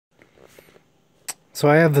So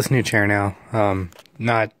I have this new chair now.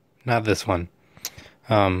 Not this one.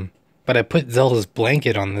 But I put Zelda's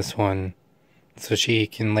blanket on this one so she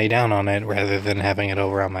can lay down on it rather than having it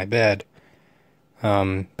over on my bed.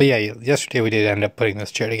 But yeah, yesterday we did end up putting this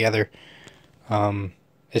chair together.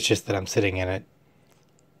 It's just that I'm sitting in it.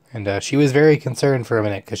 And she was very concerned for a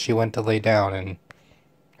minute because she went to lay down and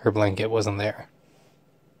her blanket wasn't there.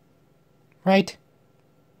 Right?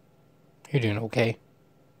 You're doing okay.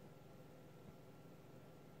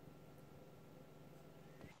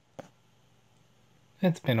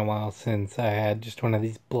 It's been a while since I had just one of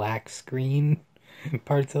these black screen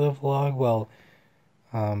parts of the vlog. Well,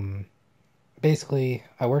 basically,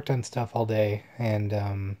 I worked on stuff all day,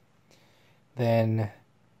 and then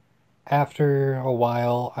after a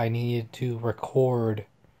while, I needed to record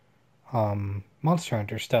Monster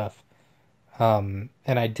Hunter stuff. And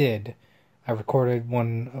I did. I recorded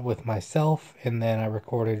one with myself, and then I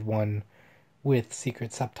recorded one with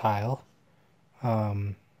Secret Subtile.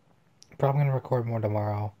 Probably going to record more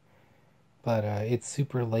tomorrow, but it's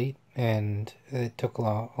super late, and it took a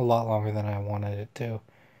lot longer than I wanted it to.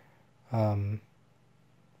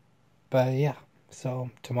 But yeah,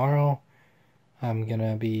 so tomorrow I'm going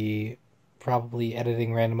to be probably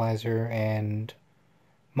editing Randomizer and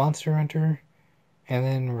Monster Hunter, and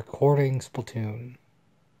then recording Splatoon.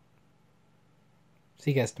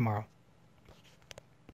 See you guys tomorrow.